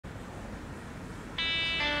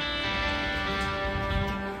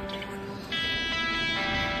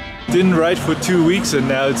didn't ride for 2 weeks and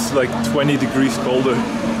now it's like 20 degrees colder.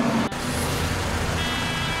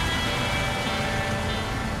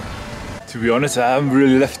 To be honest, I haven't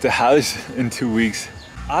really left the house in 2 weeks.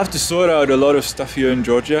 I have to sort out a lot of stuff here in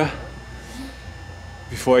Georgia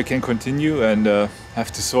before I can continue, and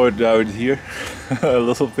have to sort it out here a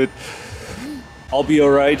little bit. I'll be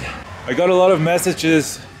alright. I got a lot of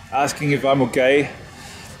messages asking if I'm okay.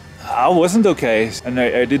 I wasn't okay and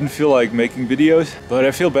I didn't feel like making videos, but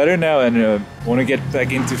I feel better now and want to get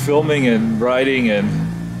back into filming and writing, and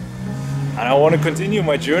I want to continue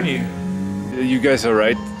my journey. You guys are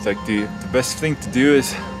right, like the best thing to do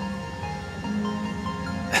is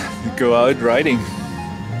go out riding.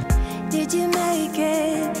 Did you make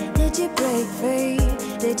it? Did you break free?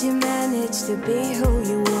 Did you manage to be who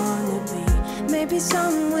you wanna be? Maybe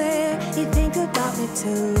somewhere you think about me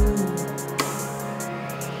too.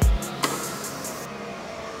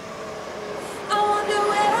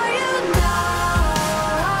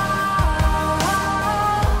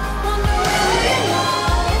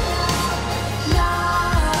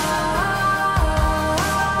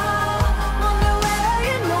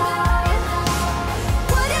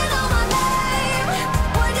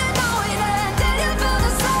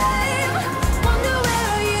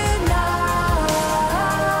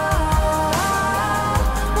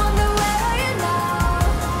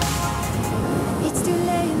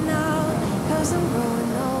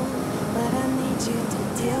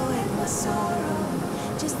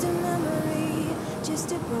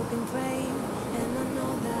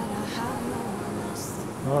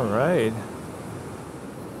 All right.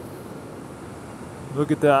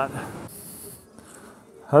 Look at that.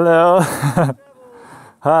 Hello.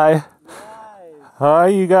 Hi. How are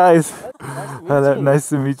you guys? Hello. Nice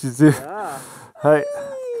to meet you too. Yeah. Hi.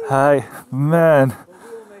 Hi. Man.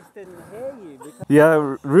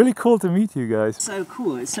 Yeah, really cool to meet you guys. So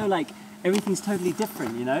cool. It's so like everything's totally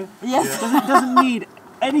different, you know? Yes. Doesn't need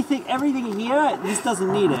anything. Everything here, this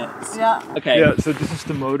doesn't need it. Yeah. Okay. Yeah. So this is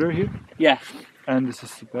the motor here. Yeah. And this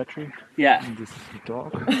is the battery. Yeah. And this is the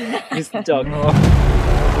dog. It's the dog. I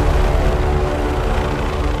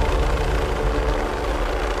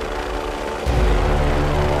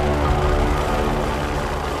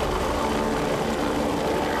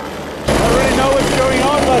already know what's going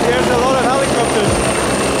on, but there's a lot of helicopters.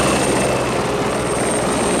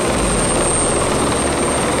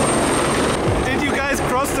 Did you guys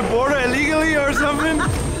cross the border illegally or something?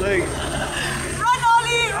 Like.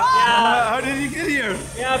 How did you get here?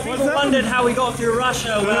 Yeah, people wondered how we got through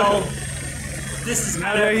Russia. Well, this is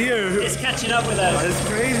Now they're here. It's catching up with us. It's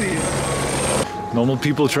crazy. Normal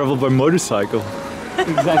people travel by motorcycle.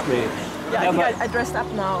 Exactly. Yeah, I dressed up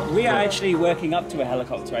now. We are actually working up to a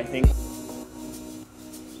helicopter, I think.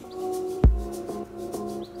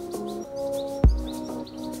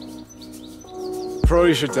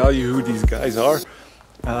 Probably should tell you who these guys are.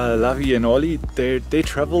 Lavi and Ollie, they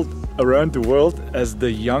traveled around the world as the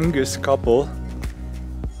youngest couple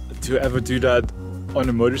to ever do that on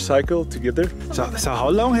a motorcycle together. So how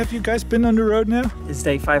long have you guys been on the road now? It's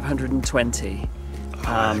day 520.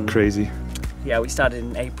 Crazy. Yeah, we started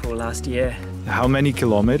in April last year. How many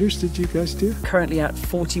kilometers did you guys do? Currently at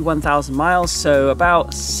 41,000 miles, so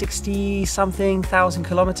about 60-something thousand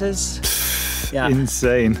kilometers. Yeah.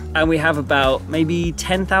 Insane. And we have about maybe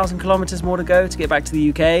 10,000 kilometers more to go to get back to the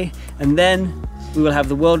UK. And then we will have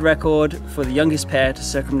the world record for the youngest pair to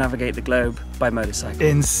circumnavigate the globe by motorcycle.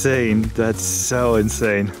 Insane. That's so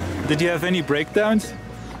insane. Did you have any breakdowns?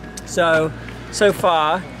 So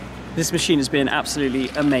far, this machine has been absolutely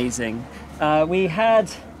amazing. We had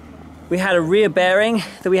a rear bearing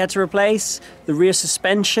that we had to replace, the rear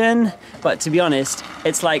suspension, but to be honest,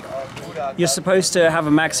 it's like you're supposed to have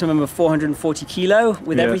a maximum of 440 kilo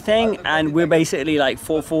with everything, and we're basically like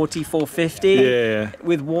 440, 450. Yeah.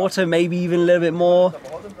 With water, maybe even a little bit more.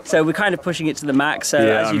 So we're kind of pushing it to the max, so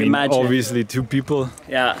as you'd imagine. Obviously 2 people.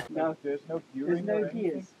 Yeah. No, there's no gearing. There's no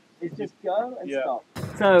gears. It's just go and stop.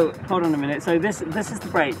 So hold on a minute. So this is the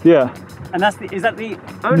brake. Yeah. And that's the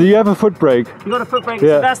Do you have a foot brake? You got a foot brake.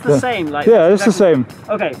 Yeah. So that's the same. Like yeah, it's the same.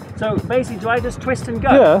 Okay. So basically, do I just twist and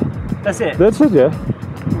go? Yeah. That's it. That's it. Yeah.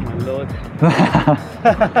 Oh my lord.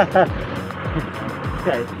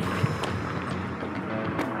 Okay.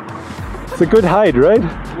 It's a good height, right?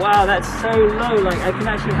 Wow, that's so low. Like I can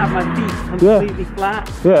actually have my feet completely flat.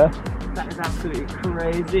 Yeah. That is absolutely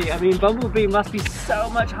crazy. I mean, Bumblebee must be so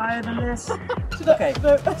much higher than this. Okay,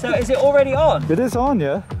 so is it already on? It is on,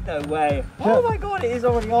 yeah. No way. Yeah. Oh my god, it is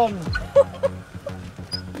already on. You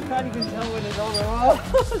can't even tell when it's on or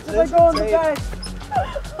off. Did I go on the back?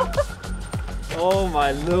 Oh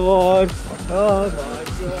my lord. Oh my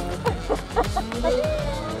god.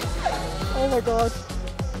 Oh my god.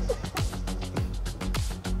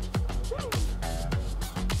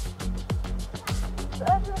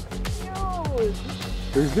 That looks cute.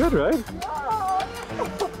 It's good, right?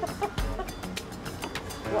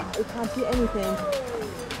 Wow, you can't see anything.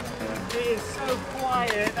 It is so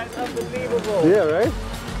quiet, that's unbelievable. Yeah, right?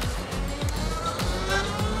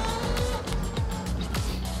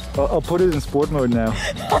 I'll put it in sport mode now.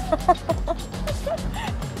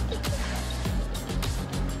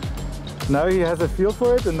 Now he has a feel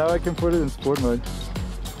for it, and now I can put it in sport mode.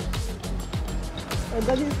 And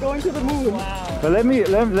then he's going to the moon. Wow. But let me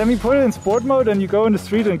put it in sport mode, and you go in the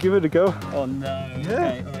street and give it a go. Oh no. Yeah.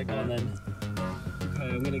 Okay, alright, go on then. Okay,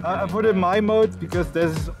 I'm gonna go. I put it in my mode because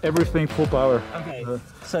this is everything full power. Okay,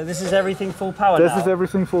 so this is everything full power now? This is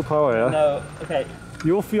everything full power, yeah. No, okay.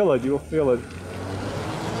 You'll feel it, you'll feel it.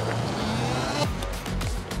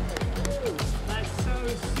 That's so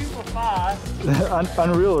super fast.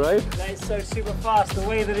 Unreal, right? That is so super fast. The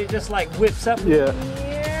way that it just like whips up. Yeah.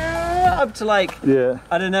 Up to like, Yeah.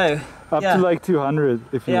 I don't know. Up to like 200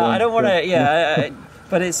 if you want. I don't want to,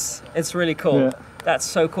 but it's really cool. Yeah. That's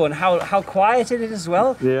so cool. And how quiet it is as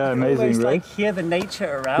well. Yeah, You amazing, almost, right? like hear the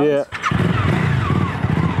nature around. Yeah.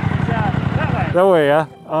 That way. That way, yeah.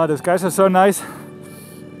 Oh, those guys are so nice.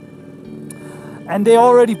 And they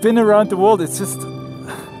already been around the world. It's just,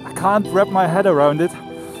 I can't wrap my head around it.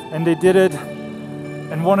 And they did it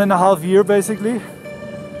in 1.5 years, basically.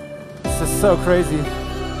 It's just so crazy.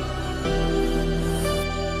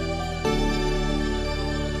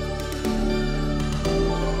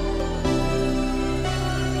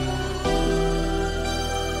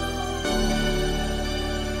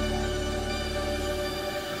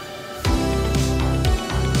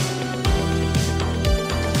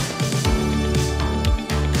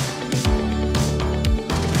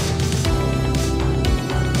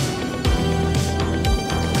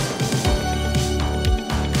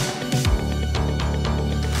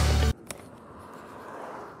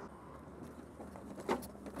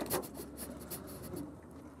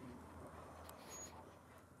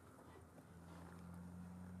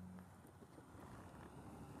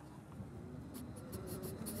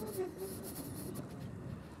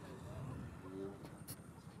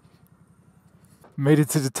 Made it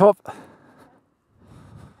to the top.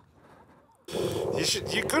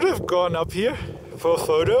 You could have gone up here for a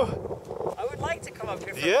photo. I would like to come up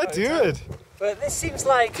here for Yeah, a photo, do it. But this seems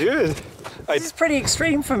like, Do it. this is pretty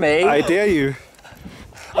extreme for me. I dare you.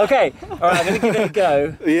 Okay, alright, I'm going to give it a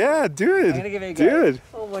go. Yeah, do it. I'm going to give it a go. Do it.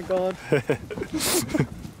 Oh my god.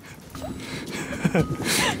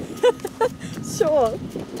 Sure.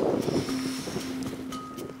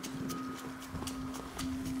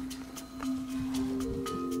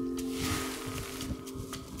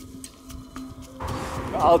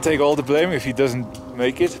 I'll take all the blame if he doesn't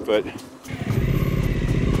make it, but Wait.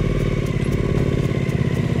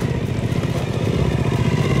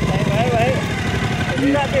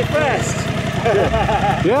 Do that bit first.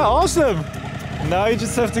 yeah, awesome. Now you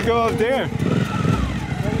just have to go up there.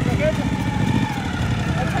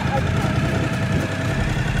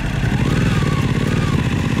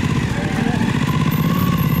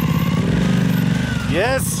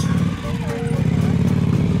 Yes.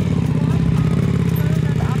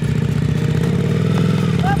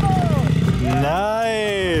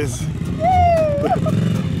 Nice.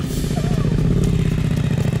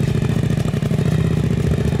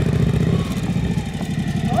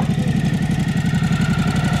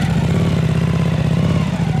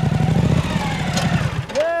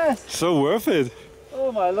 Yes. So worth it.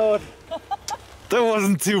 Oh my lord. That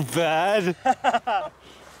wasn't too bad.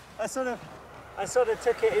 I sort of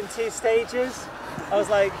took it in 2 stages. I was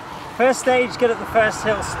like, first stage, get up the first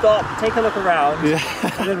hill, stop, take a look around,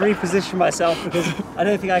 and then reposition myself because I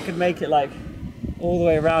don't think I could make it like all the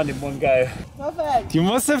way around in one go. Perfect. You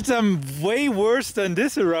must have done way worse than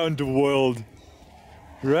this around the world,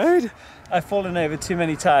 right? I've fallen over too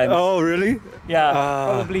many times. Oh, really? Yeah,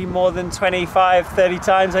 probably more than 25, 30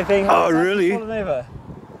 times I think. Oh, really? Fallen over.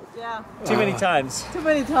 Yeah. Too many times. Too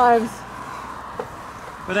many times.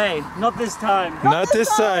 But hey, not this time. Not this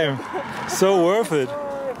time. So worth it.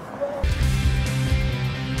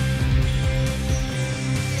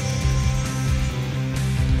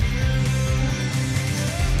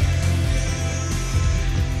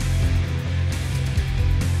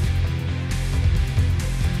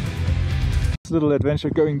 Little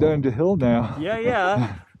adventure going down the hill now.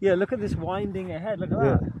 Yeah. Yeah, look at this winding ahead. Look at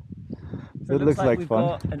Yeah. that. So It looks like we've fun.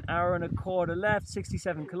 got an hour and a quarter left,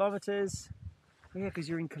 67 kilometers. Oh, yeah, because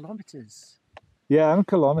you're in kilometers. Yeah, I'm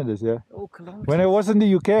kilometers, yeah. Oh, kilometers. When I was in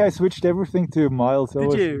the UK, I switched everything to miles.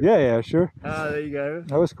 Did you? Yeah, sure. Ah, there you go.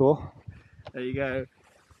 That was cool. There you go.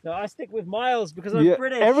 No, I stick with miles because I'm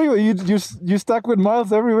British. Everywhere you stuck with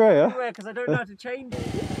miles everywhere, yeah? Everywhere because I don't know how to change it.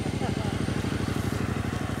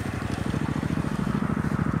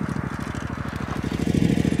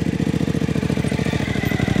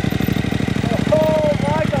 Oh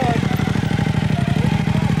my God!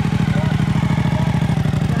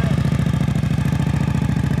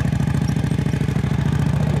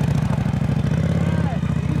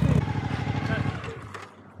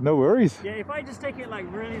 No worries. Yeah, if I just take it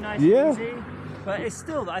like really nice and easy, but it's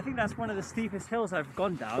still, I think that's one of the steepest hills I've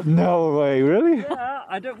gone down. No way, really? Yeah,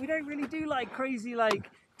 we don't really do like crazy, like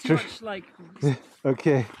too much like.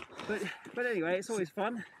 Okay. But anyway, it's always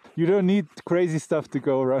fun. You don't need crazy stuff to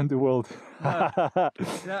go around the world.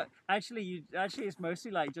 No, actually, it's mostly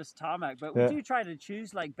like just tarmac, but we do try to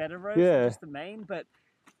choose like better roads than just the main. But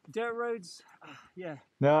dirt roads, yeah.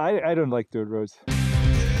 No, I don't like dirt roads.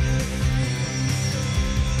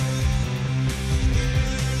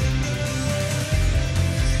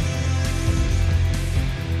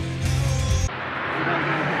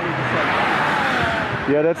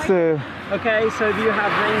 Yeah, that's the... Okay, so you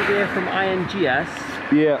have rain gear from INGS.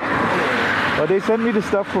 Yeah. Well, they sent me the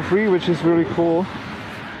stuff for free, which is really cool.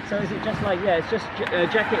 So is it just like, it's just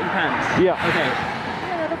jacket and pants? Yeah. Okay.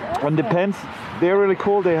 And the pants, they're really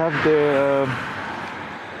cool. They have the...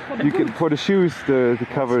 you can, for the shoes, the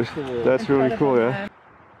covers. Cool. That's really cool, yeah.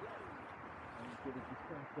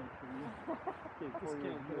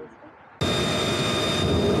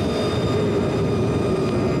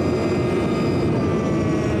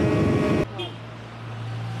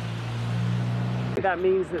 That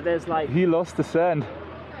means that there's like... He lost the sand,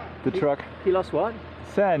 the truck. He lost what?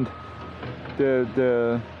 Sand.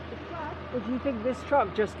 The... Well, do you think this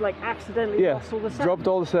truck just like accidentally lost all the sand? Dropped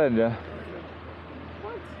all the sand, yeah.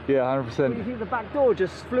 What? Yeah, 100%. Well, you think the back door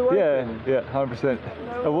just flew open? Yeah, 100%.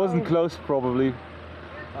 No It wasn't way. close, probably.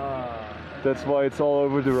 That's why it's all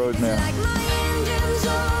over the road now. Like my engines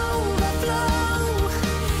overflow,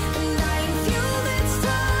 and I feel it's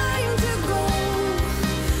time to go.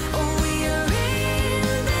 Oh, we are in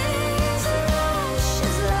this rush,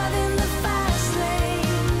 it's love in the fast lane.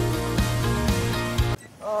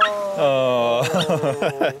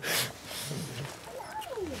 Oh.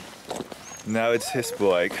 Now it's his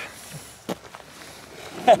bike.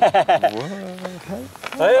 I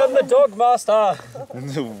am the dog master.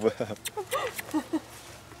 Hello,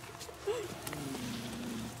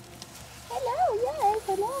 yes,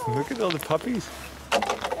 hello. Look at all the puppies.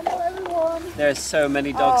 Hello, everyone. There's so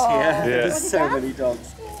many dogs here. Yeah. There's so many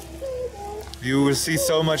dogs. You will see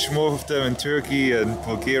so much more of them in Turkey and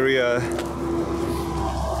Bulgaria.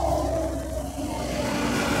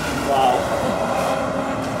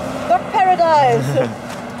 Wow. Dog paradise!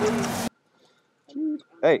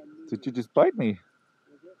 Hey, did you just bite me?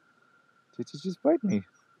 Did you just bite me?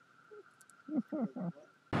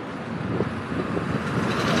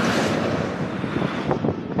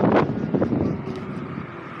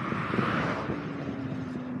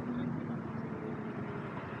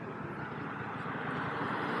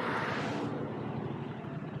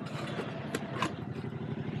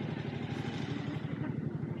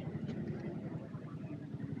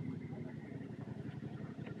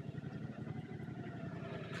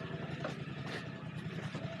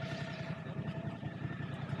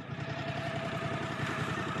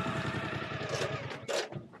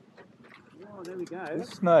 Oh, there we go.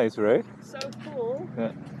 This is nice, right? So cool.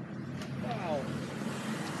 Yeah. Wow.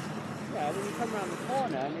 Yeah, when you come around the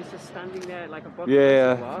corner and it's just standing there like a box.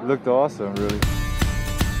 Yeah, it looked awesome, really.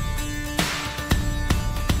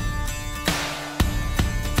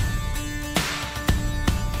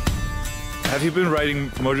 Have you been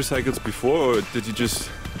riding motorcycles before, or did you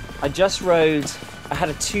just... I just rode, I had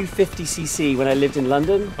a 250cc when I lived in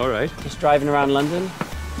London. All right. Just driving around London.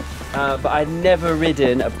 But I'd never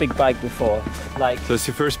ridden a big bike before. Like, So it's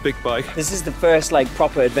your first big bike? this is the first like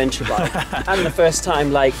proper adventure bike. And the first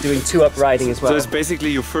time like doing 2-up riding as well. So it's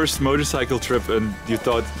basically your first motorcycle trip, and you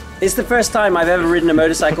thought... It's the first time I've ever ridden a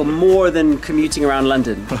motorcycle more than commuting around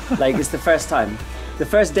London. Like, it's the first time. The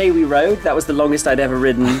first day we rode, that was the longest I'd ever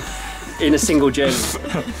ridden in a single journey.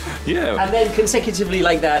 Yeah. And then consecutively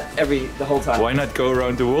like that the whole time. Why not go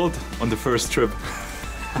around the world on the first trip?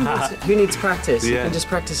 Who needs practice? You Yeah. can just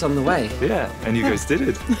practice on the way. Yeah, and you guys did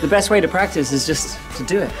it. The best way to practice is just to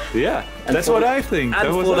do it. Yeah, And that's fall- what I think. And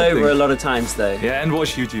That was fall I over a think. lot of times though. Yeah, and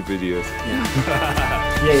watch YouTube videos.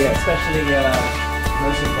 Yeah, especially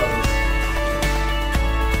motion brothers.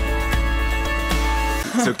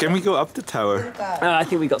 So can we go up the tower? I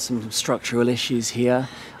think we got some structural issues here.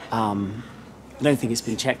 I don't think it's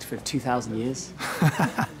been checked for 2,000 years.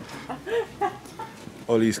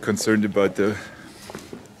 Ollie's concerned about the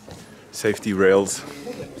safety rails.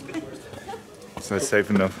 It's not safe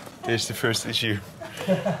enough. Here's the first issue.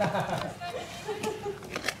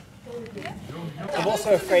 I'm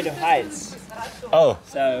also afraid of heights. Oh,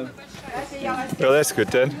 So, well that's good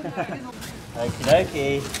then. okie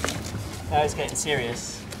dokie. Now it's getting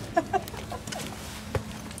serious. Do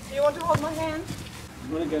you want to hold my hand?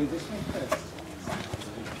 You want to go this way first?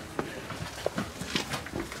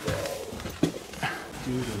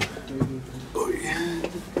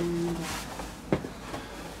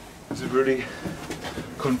 It's a really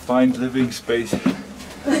confined living space.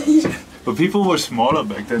 But people were smaller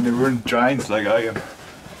back then, they weren't giants like I am.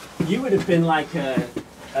 You would have been like a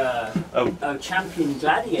champion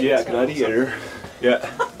gladiator. Yeah, gladiator. Yeah.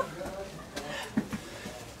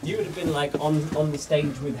 You would have been like on the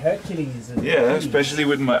stage with Hercules. And Yeah, Hercules. especially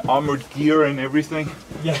with my armored gear and everything.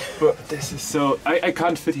 Yeah. But this is so... I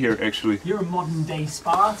can't fit here actually. You're a modern day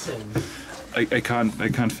Spartan. I can't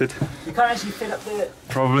fit. You can't actually fit up the...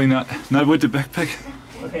 Probably not. Not with the backpack.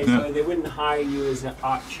 Okay, No. so they wouldn't hire you as an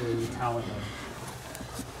archer in the tower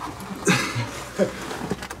then?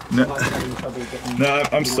 No, No,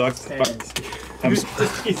 I'm stuck.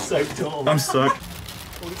 He's so tall. I'm stuck.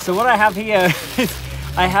 So what I have here is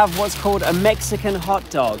I have what's called a Mexican hot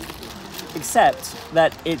dog, except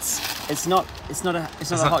that it's not a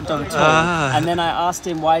hot dog at all. And then I asked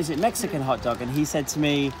him why is it Mexican hot dog, and he said to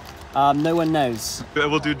me, no one knows. I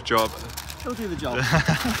will do the job. He'll do the job.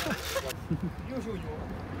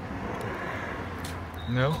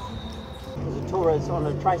 No? There's a tourist on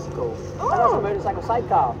a tricycle. Oh, that's a motorcycle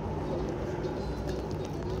sidecar.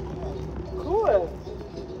 Cool.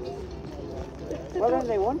 Why don't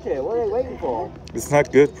they want it? What are they waiting for? It's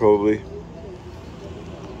not good probably.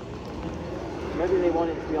 Maybe they want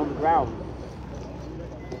it to be on the ground.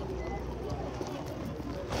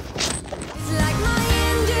 It's like my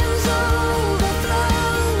engines overflow,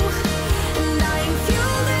 and I ain't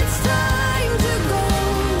fueled, it's time to go.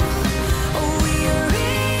 We're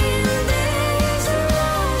in this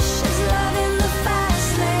rush, it's love in the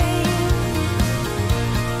fast lane.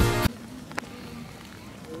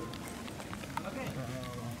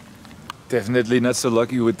 Definitely not so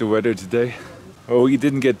lucky with the weather today. Oh, we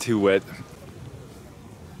didn't get too wet.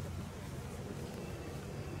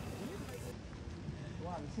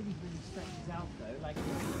 Wow, the city really stretches out though. Like...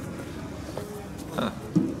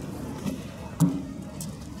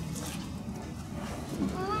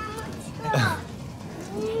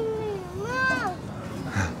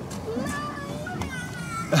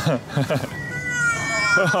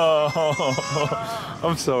 Oh,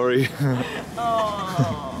 I'm sorry.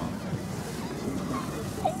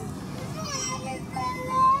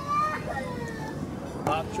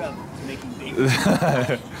 Marc Travels making babies.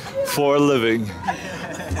 For a living.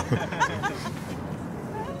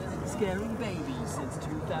 Scaring babies since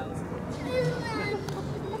 2000.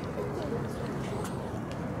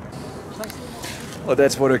 Oh,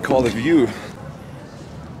 that's what I call a view.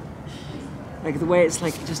 Like the way it's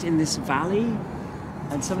like just in this valley,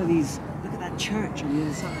 and some of these. Look at that church on the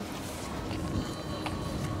other side.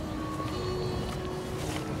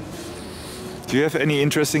 Do you have any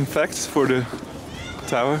interesting facts for the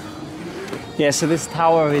tower? Yeah, so this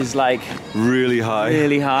tower is like Really high.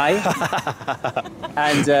 really high,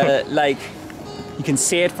 and like you can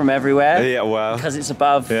see it from everywhere Yeah, wow. because it's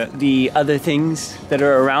above Yeah. the other things that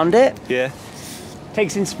are around it. Yeah.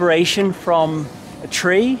 Takes inspiration from a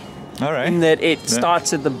tree All right. in that it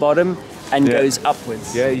starts at the bottom and Yeah. goes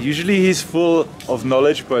upwards. Yeah, usually he's full of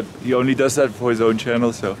knowledge, but he only does that for his own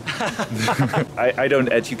channel, so... I don't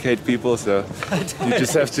educate people, so you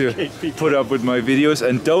just have to put up with my videos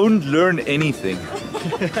and don't learn anything.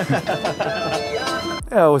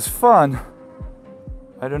 Yeah, it was fun.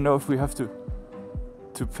 I don't know if we have to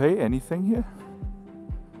pay anything here.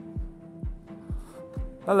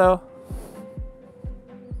 Hello.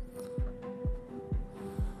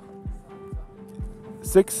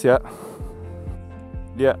 $6, yeah.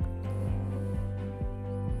 Yeah.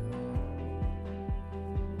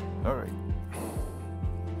 All right.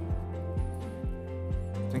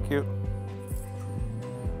 Thank you.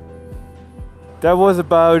 That was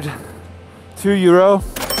about €2.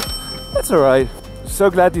 That's all right. So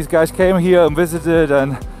glad these guys came here and visited,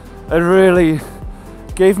 and it really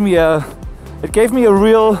gave me a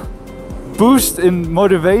real boost in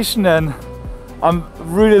motivation, and I'm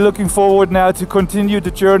really looking forward now to continue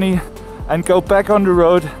the journey and go back on the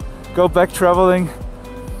road, go back traveling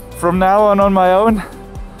from now on my own.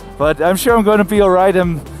 But I'm sure I'm going to be all right.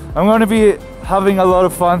 I'm going to be having a lot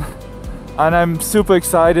of fun, and I'm super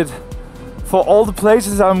excited for all the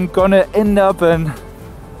places I'm going to end up in.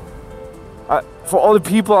 for all the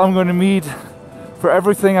people I'm going to meet, for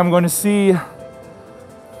everything I'm going to see,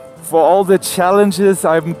 for all the challenges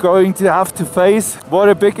I'm going to have to face. What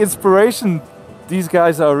a big inspiration these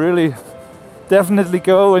guys are, really. Definitely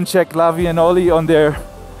go and check Lavi and Ollie on their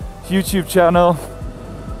YouTube channel.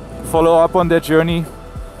 Follow up on their journey.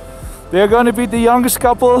 They're going to be the youngest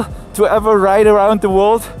couple to ever ride around the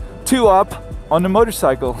world, 2 up on a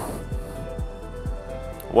motorcycle.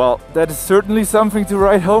 Well, that is certainly something to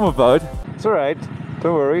write home about. It's alright,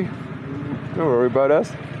 don't worry. Don't worry about us.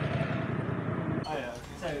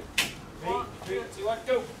 So, 3, 2, 1,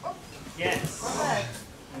 go! Yes!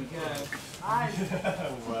 There we go.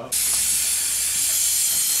 Well.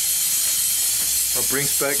 That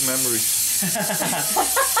brings back memories.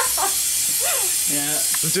 Yeah.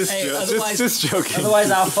 Just joking.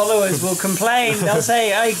 Otherwise our followers will complain. They'll say,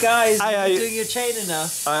 hey guys, you're not doing your chain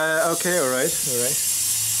enough. Okay, alright.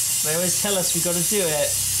 They always tell us we got to do it.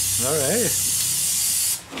 Alright.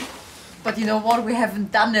 But you know what? We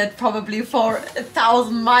haven't done it probably for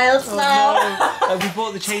 1,000 miles now. No. We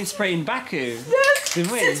bought the chain spray in Baku. Yes.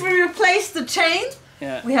 Didn't we? Since we replaced the chain,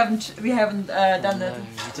 Yeah. we haven't done it. No,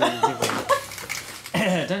 we didn't, did we?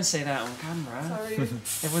 Don't say that on camera. Sorry.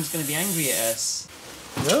 Everyone's going to be angry at us.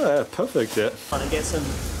 No, yeah, perfect, yeah. Want to get some...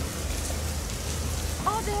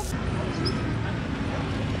 Oh,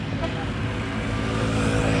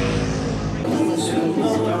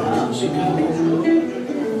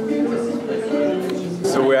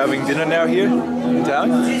 So we're having dinner now here in town.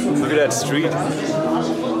 Look at that street.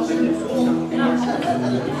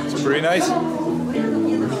 It's pretty nice.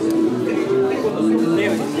 They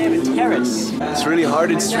have a terrace. It's really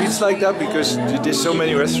hard in streets like that because there's so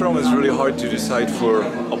many restaurants. It's really hard to decide for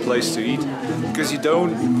a place to eat because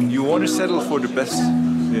you want to settle for the best,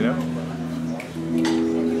 you know.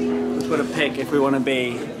 We've got to pick if we want to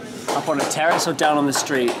be up on a terrace or down on the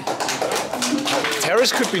street.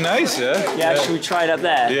 Terrace could be nice, yeah. Yeah, should we try it up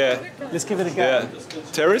there? Yeah. Let's give it a go. Yeah.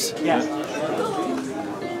 Terrace? Yeah.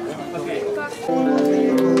 Okay.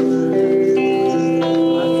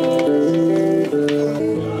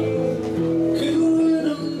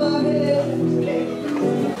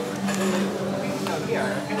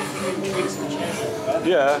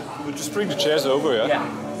 Yeah, we'll just bring the chairs over, yeah?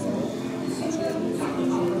 Yeah.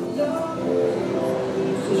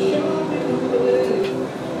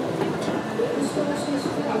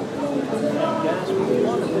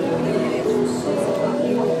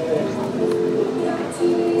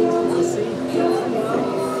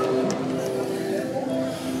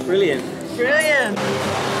 Brilliant. brilliant.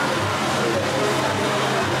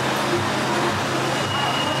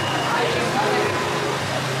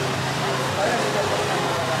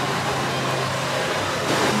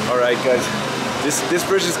 Alright guys, this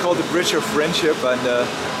bridge is called the Bridge of Friendship, and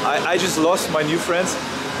I just lost my new friends,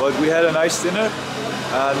 but we had a nice dinner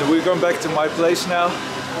and we're going back to my place now.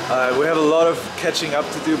 We have a lot of catching up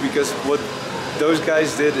to do because what those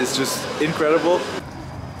guys did is just incredible.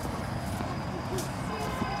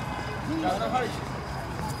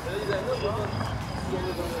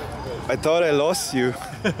 I thought I lost you.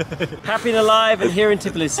 Happy and alive and here in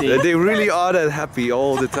Tbilisi. They really are that happy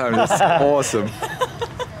all the time. That's awesome.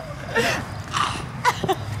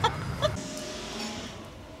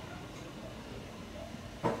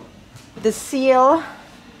 The seal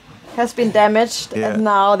has been damaged and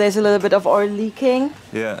now there's a little bit of oil leaking.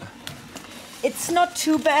 Yeah. It's not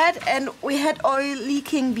too bad, and we had oil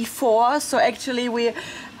leaking before, so actually we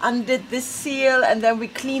undid this seal and then we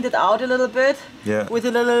cleaned it out a little bit with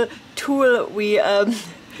a little tool we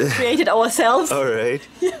created ourselves. All right.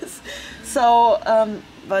 Yes. So,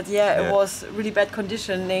 but yeah, it was really bad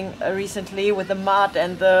conditioning recently with the mud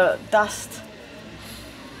and the dust.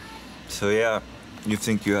 So yeah, you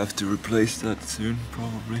think you have to replace that soon,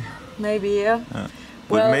 probably? Maybe, yeah.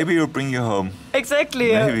 But Well, maybe you'll bring you home.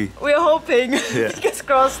 Exactly. Maybe. We're hoping. Yeah. Fingers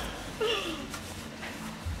crossed.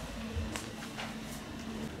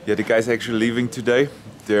 Yeah, the guy's actually leaving today.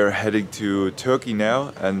 They're heading to Turkey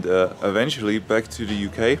now and eventually back to the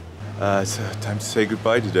UK. So time to say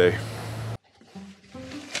goodbye today.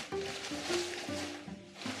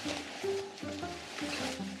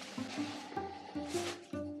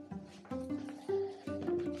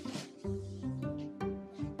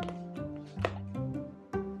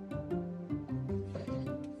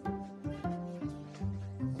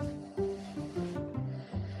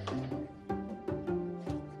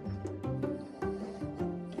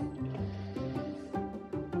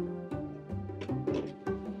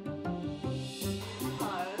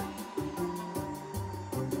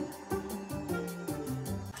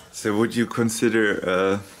 So would you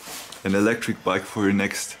consider an electric bike for your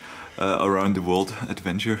next around the world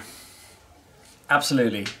adventure?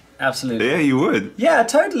 Absolutely, absolutely. Yeah, you would. Yeah,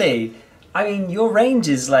 totally. I mean, your range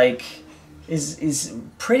is like is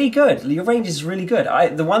pretty good. Your range is really good.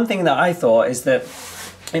 The one thing that I thought is that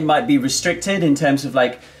it might be restricted in terms of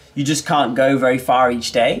like you just can't go very far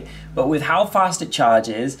each day. But with how fast it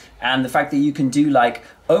charges and the fact that you can do like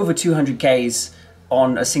over 200 Ks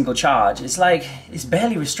on a single charge, it's like it's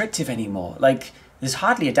barely restrictive anymore. Like there's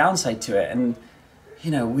hardly a downside to it. And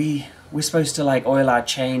you know, we're supposed to like oil our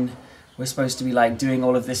chain. We're supposed to be like doing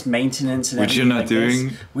all of this maintenance and which you're not like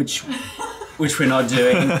doing. Which we're not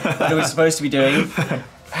doing. But we're supposed to be doing.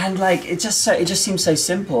 And like it just seems so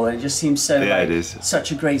simple. And it just seems so yeah, like it is.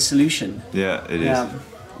 Such a great solution. Yeah, it is.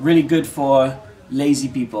 Really good for lazy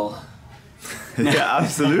people. Yeah,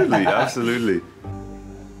 absolutely, absolutely.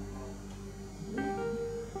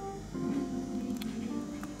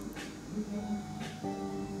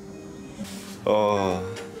 Oh.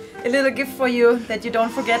 A little gift for you that you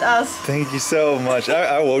don't forget us. Thank you so much.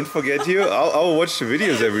 I won't forget you. I'll watch the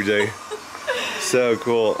videos every day. So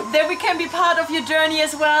cool. That we can be part of your journey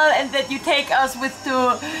as well, and that you take us with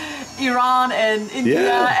to Iran and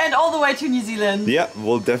India and all the way to New Zealand. Yeah,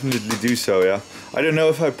 we'll definitely do so. Yeah. I don't know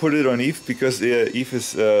if I put it on Eve because Eve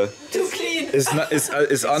is too clean. It's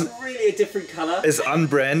really a different color. It's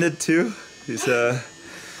unbranded too.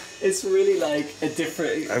 It's really like a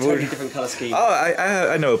totally different color scheme. Oh,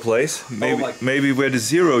 I know a place. Maybe where the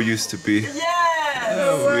zero used to be. Yeah.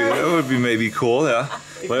 That would be maybe cool. Yeah.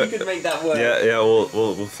 If you could make that work. Yeah.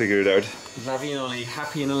 We'll figure it out. Ravioli,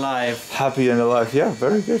 happy and alive. Happy and alive. Yeah,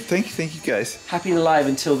 very good. Thank you guys. Happy and alive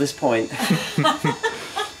until this point.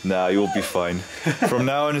 Nah, you'll be fine. From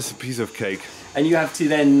now on, it's a piece of cake. And you have to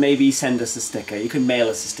then maybe send us a sticker. You can mail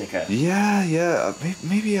us a sticker. Yeah.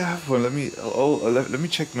 Maybe I have one. Let me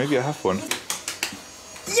check. Maybe I have one.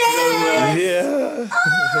 Yeah. Yeah.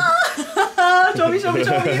 Show me.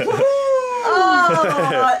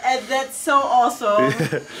 Oh, and that's so awesome.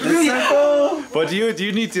 Really cool. But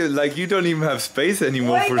you need to like you don't even have space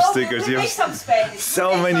anymore for stickers. We You make some space.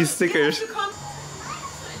 so many stickers.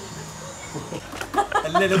 A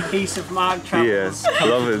little piece of Marc Travels. Yeah,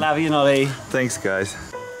 love it. Ravioli. Thanks, guys.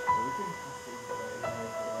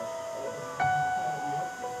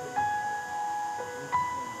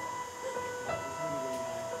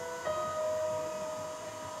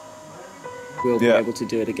 We'll be able to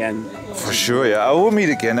do it again. For sure, yeah. I will meet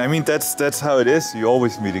again. I mean, that's how it is. You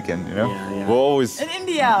always meet again, you know. Yeah. We're always in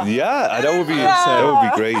India. Yeah, that would be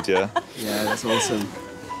great. Yeah. Yeah, that's awesome.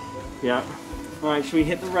 Yeah. All right, should we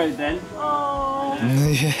hit the road then? Oh.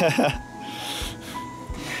 Yeah.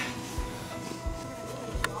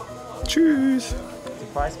 Tschüss.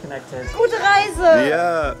 Device connected. Gute Reise.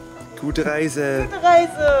 Ja, gute Reise. Gute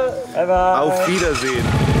Reise. Bye bye. Auf Wiedersehen.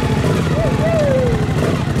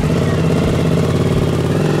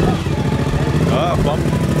 Ah, bump.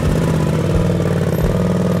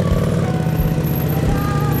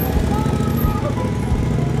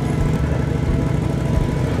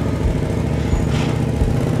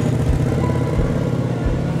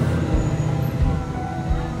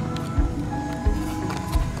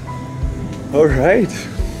 All right.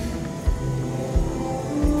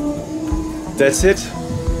 That's it.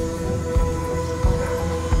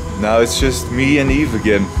 Now it's just me and Eve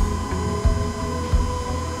again.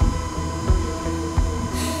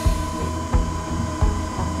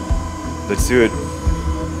 Let's do it.